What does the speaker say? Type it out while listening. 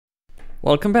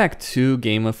Welcome back to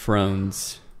Game of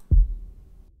Thrones.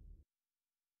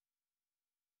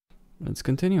 Let's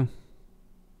continue.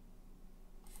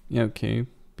 Yeah, okay.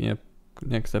 Yep.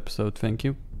 Next episode, thank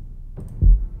you.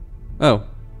 Oh,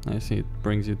 I see, it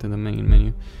brings you to the main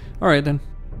menu. Alright then.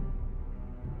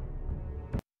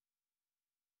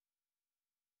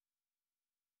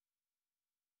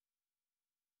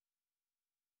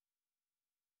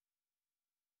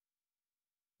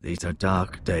 These are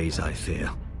dark days, I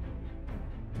fear.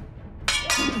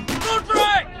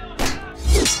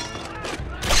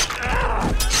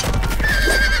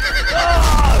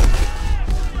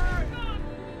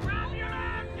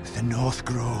 The North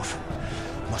Grove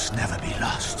must never be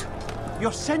lost.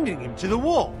 You're sending him to the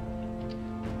war?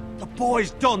 The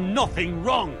boy's done nothing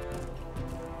wrong.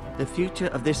 The future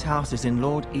of this house is in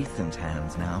Lord Ethan's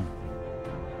hands now.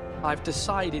 I've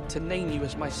decided to name you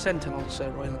as my sentinel, Sir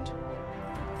Royland.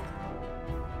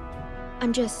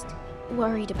 I'm just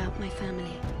worried about my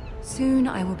family. Soon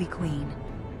I will be queen.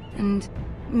 And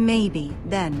maybe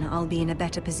then I'll be in a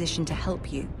better position to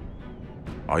help you.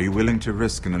 Are you willing to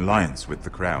risk an alliance with the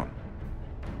Crown?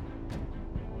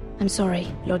 I'm sorry,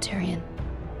 Lord Tyrion,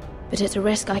 but it's a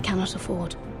risk I cannot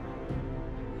afford.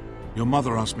 Your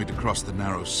mother asked me to cross the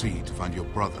narrow sea to find your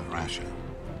brother, Asher.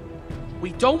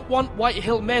 We don't want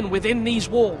Whitehill men within these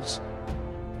walls.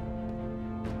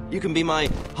 You can be my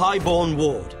highborn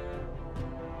ward.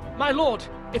 My lord,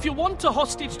 if you want a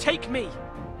hostage, take me.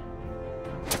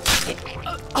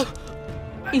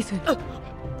 Ethan.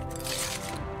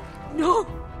 No!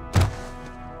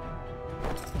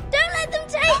 Don't let them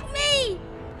take me!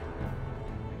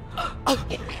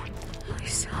 My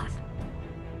son.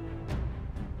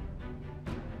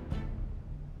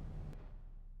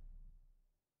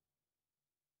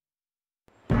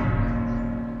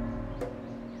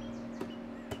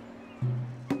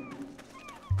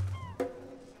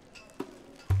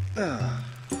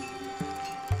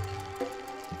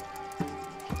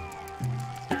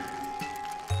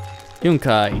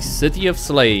 Yunkai, City of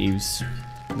Slaves.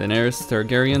 Daenerys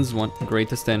Targaryen's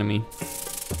greatest enemy.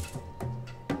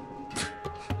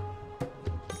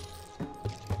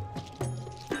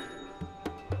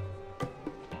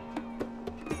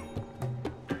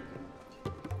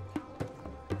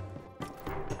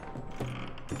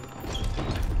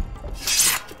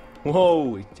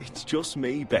 Whoa, it's just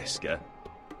me, Beska.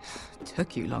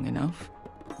 Took you long enough.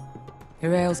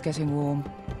 Your ale's getting warm.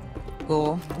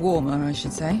 Or warmer, I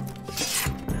should say.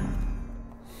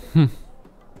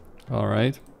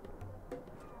 Alright.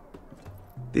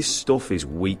 This stuff is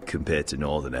weak compared to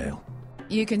Northern Ale.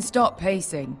 You can stop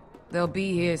pacing. They'll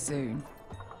be here soon.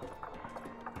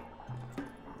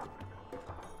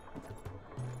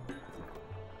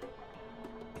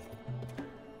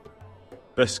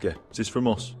 Beska, is this from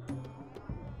us?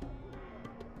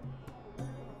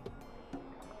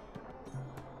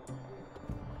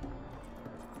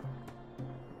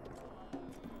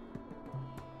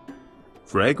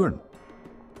 Fragrant.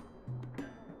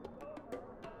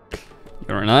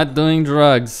 You're not doing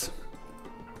drugs.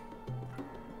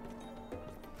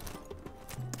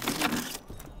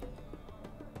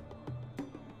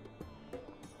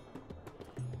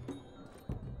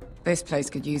 This place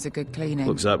could use a good cleaning.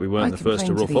 Looks like we weren't I the first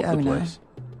to rough complained up the owner, place.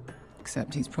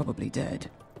 Except he's probably dead.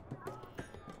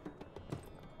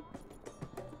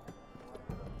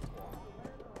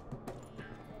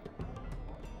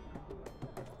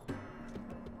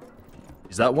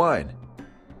 Is that wine?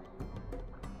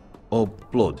 Or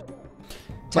blood?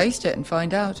 Taste it and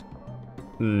find out.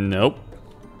 Nope.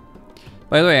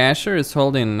 By the way, Asher is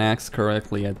holding an axe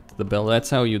correctly at the bell. That's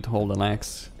how you'd hold an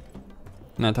axe.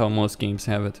 Not how most games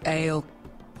have it. Ale.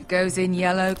 It goes in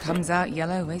yellow, comes out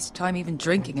yellow. Waste time even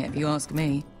drinking it, if you ask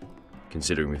me.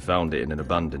 Considering we found it in an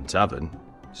abandoned tavern,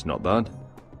 it's not bad.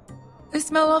 They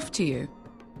smell off to you.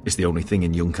 It's the only thing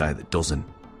in Yunkai that doesn't.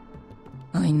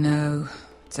 I know.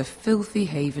 It's a filthy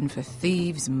haven for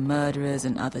thieves, murderers,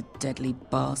 and other deadly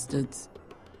bastards.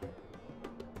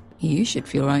 You should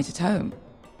feel right at home.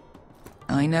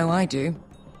 I know I do.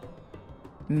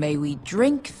 May we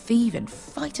drink, thieve, and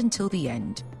fight until the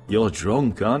end. You're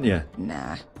drunk, aren't you?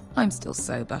 Nah, I'm still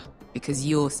sober, because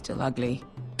you're still ugly.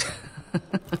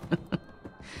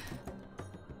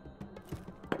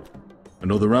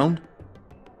 Another round?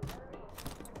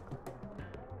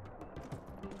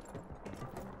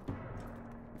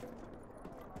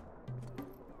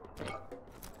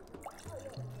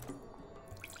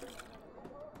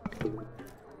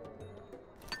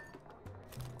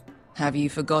 Have you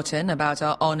forgotten about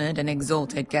our honored and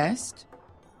exalted guest?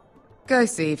 Go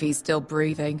see if he's still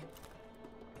breathing.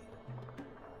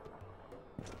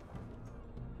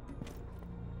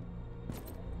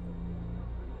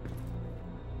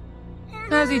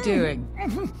 How's he doing?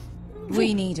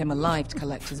 We need him alive to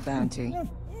collect his bounty.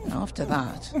 After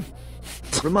that...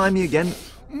 Remind me again,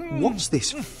 what's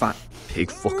this fat pig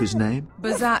fucker's name?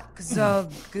 Bazak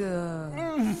Zog...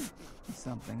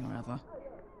 something or other.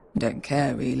 Don't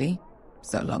care, really.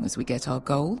 So long as we get our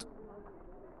gold.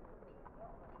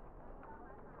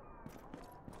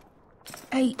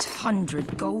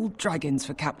 800 gold dragons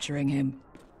for capturing him.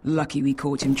 Lucky we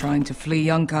caught him trying to flee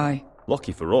Yunkai.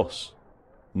 Lucky for us.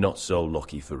 Not so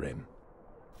lucky for him.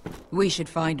 We should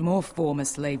find more former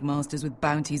slave masters with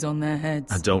bounties on their heads.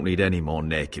 I don't need any more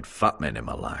naked fat men in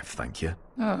my life, thank you.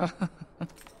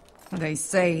 They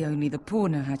say only the poor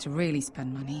know how to really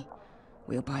spend money.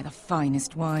 We'll buy the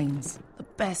finest wines, the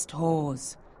best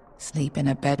whores, sleep in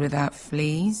a bed without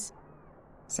fleas.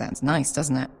 Sounds nice,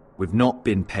 doesn't it? We've not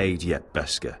been paid yet,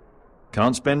 Beskar.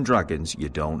 Can't spend dragons you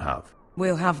don't have.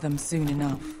 We'll have them soon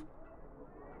enough.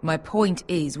 My point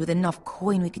is, with enough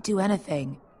coin we could do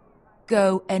anything.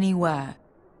 Go anywhere.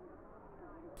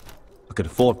 I could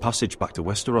afford passage back to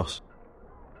Westeros.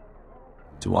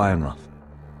 To Ironrath.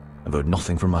 I've heard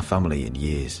nothing from my family in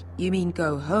years. You mean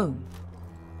go home?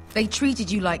 They treated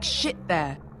you like shit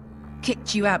there.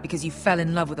 Kicked you out because you fell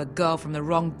in love with a girl from the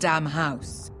wrong damn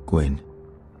house. Gwyn.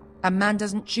 A man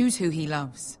doesn't choose who he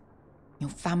loves.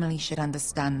 Your family should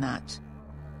understand that.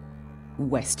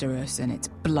 Westeros and its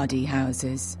bloody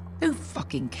houses. Who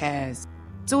fucking cares?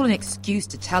 It's all an excuse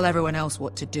to tell everyone else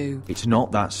what to do. It's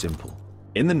not that simple.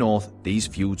 In the north, these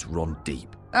feuds run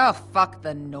deep. Oh, fuck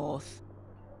the north.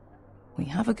 We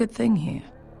have a good thing here.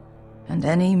 And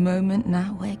any moment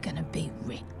now, we're gonna be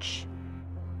rich.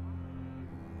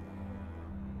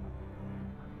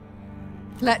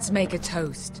 Let's make a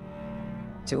toast.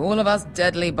 To all of us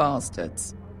deadly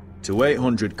bastards. To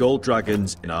 800 gold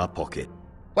dragons in our pocket.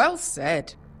 Well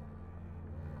said.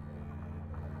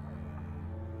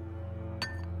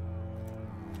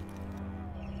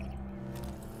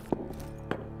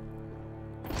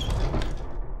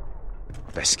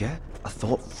 Beskar, I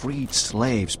thought freed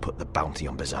slaves put the bounty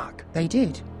on Bazak. They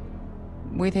did.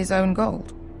 With his own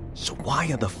gold. So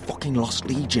why are the fucking Lost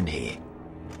Legion here?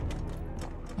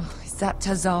 Oh, is that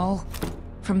Tazal?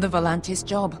 From the Volantis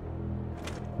job?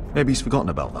 Maybe he's forgotten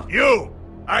about that. You!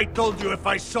 I told you if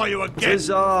I saw you again...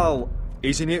 Tazal!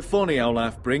 Isn't it funny how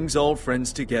life brings old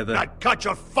friends together? I'd cut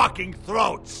your fucking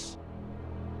throats!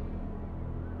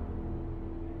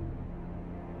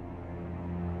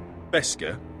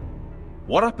 Beskar,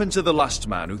 what happened to the last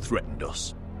man who threatened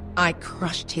us? I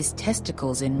crushed his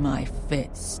testicles in my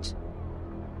fist.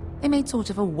 They made sort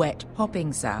of a wet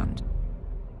popping sound.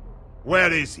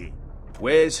 Where is he?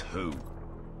 Where's who?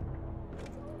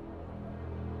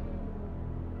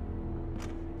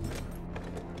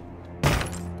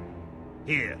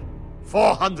 Here.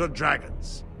 400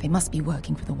 dragons. They must be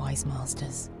working for the Wise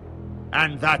Masters.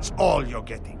 And that's all you're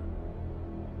getting.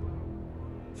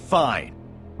 Fine.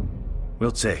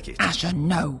 We'll take it. Asher,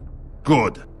 no.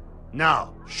 Good.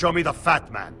 Now, show me the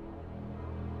fat man.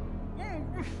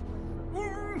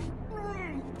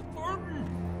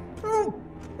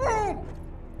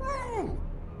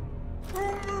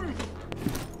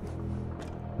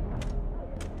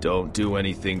 Don't do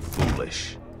anything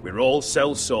foolish. We're all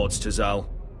sellswords, Tazal.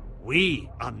 We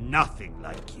are nothing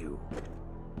like you.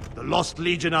 The Lost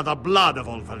Legion are the blood of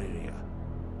all Valyria.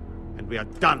 And we are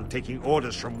done taking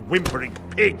orders from whimpering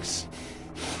pigs.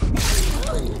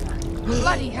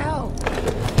 Bloody hell!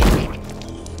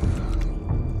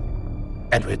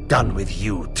 And we're done with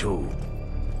you, too.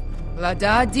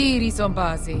 Lada diri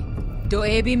sompasi. Do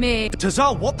ebi me.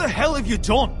 Tazal, what the hell have you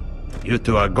done? You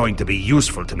two are going to be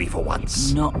useful to me for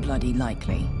once. Not bloody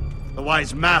likely. The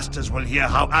Wise Masters will hear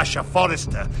how Asher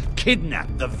Forrester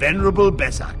kidnapped the venerable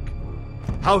Bezak.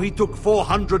 How he took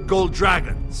 400 gold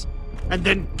dragons, and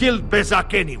then killed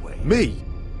Bezak anyway. Me?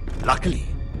 Luckily,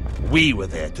 we were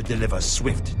there to deliver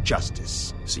swift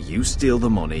justice. So you steal the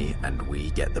money, and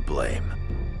we get the blame.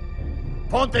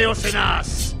 Ponteos en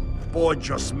as!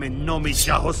 Pojos me nomi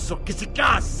jahoso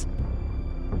kisikas!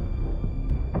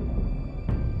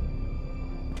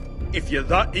 If you're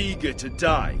that eager to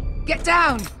die... Get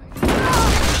down!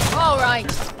 All right,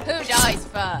 who dies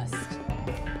first?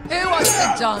 Who wants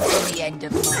to dance on the end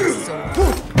of my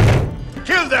sword?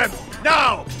 Kill them,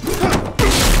 now!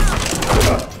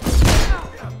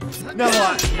 No,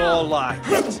 that's more like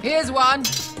it. Here's one.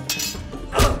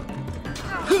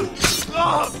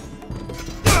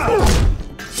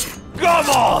 Come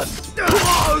on!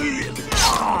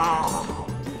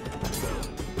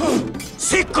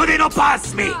 Sikuri no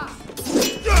pass me!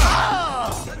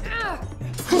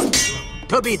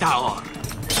 To be daor.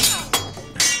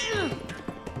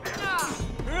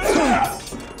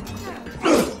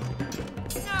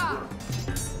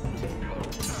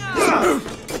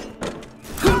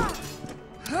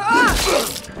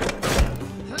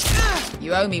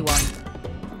 Show me one.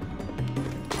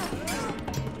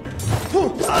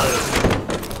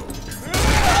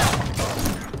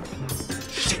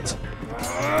 Shit!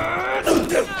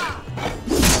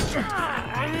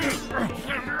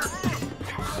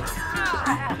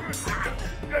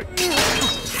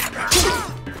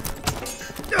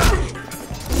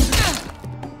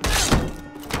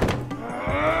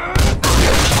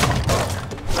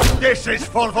 This is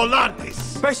for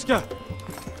Volantis! Beskar!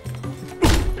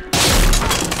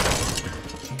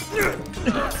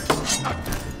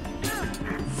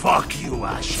 Fuck you,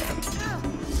 Asher.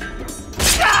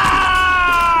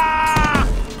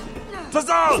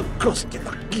 Tazal! Costin,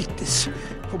 Vagitis,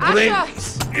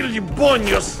 Pobrenis,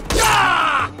 Ilibonios.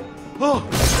 Oh!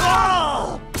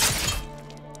 Oh!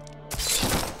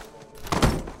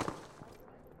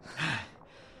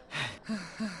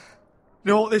 You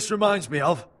know what this reminds me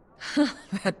of?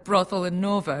 That brothel in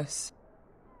Norvos.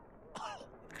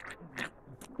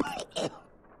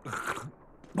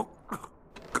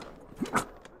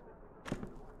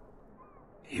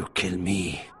 You kill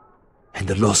me, and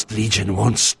the Lost Legion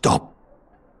won't stop.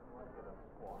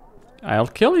 I'll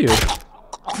kill you.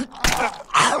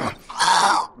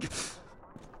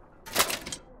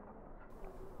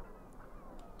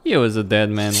 He was a dead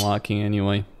man walking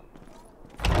anyway.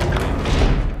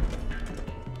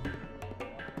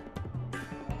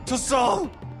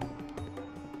 Tazal!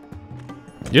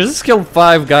 You just killed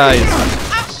 5 guys.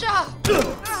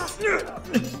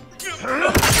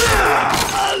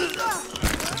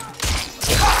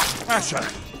 Asher!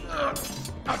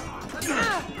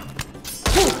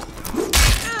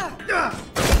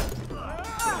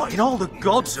 What in all the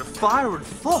gods of fire and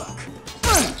fuck?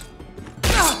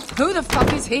 Who the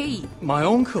fuck is he? My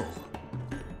uncle.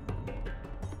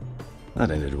 That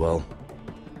ended well.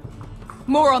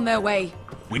 More on their way.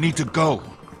 We need to go.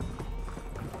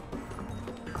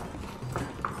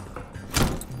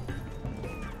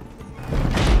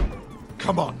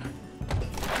 Come on.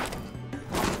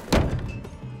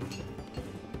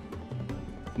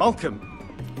 Malcolm.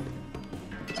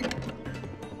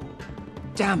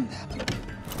 Damn them.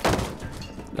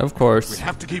 Of course. We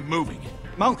have to keep moving.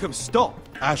 Malcolm, stop!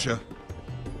 Asher,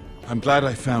 I'm glad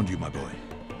I found you, my boy.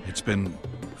 It's been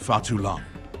far too long.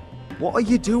 What are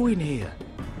you doing here?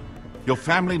 Your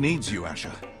family needs you,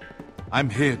 Asher.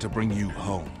 I'm here to bring you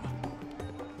home.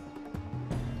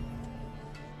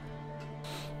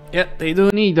 Yeah, they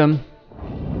do need them.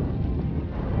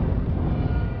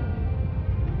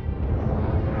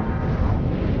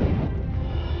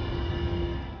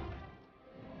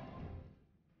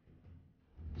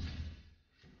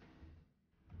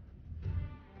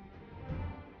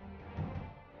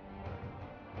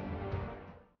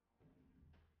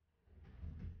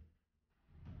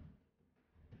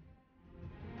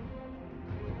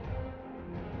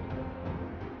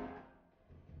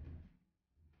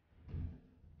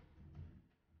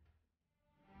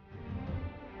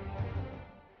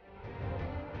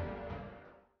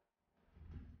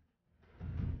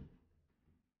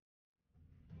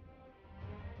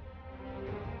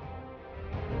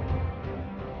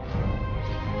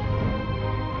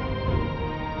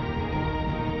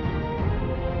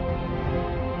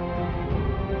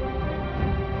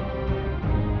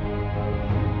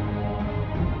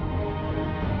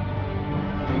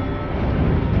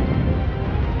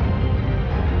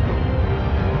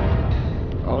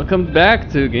 Welcome back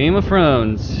to Game of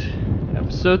Thrones,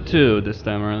 episode 2 this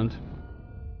time around.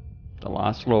 The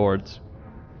Lost Lords.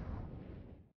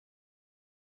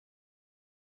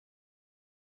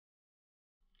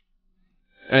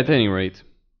 At any rate.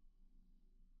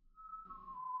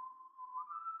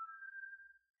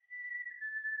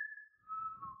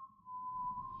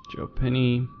 Joe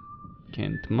Penny,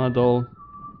 Kent Muddle.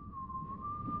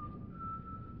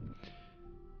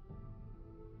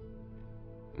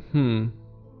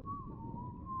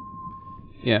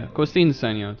 Yeah, Costin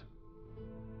signing out.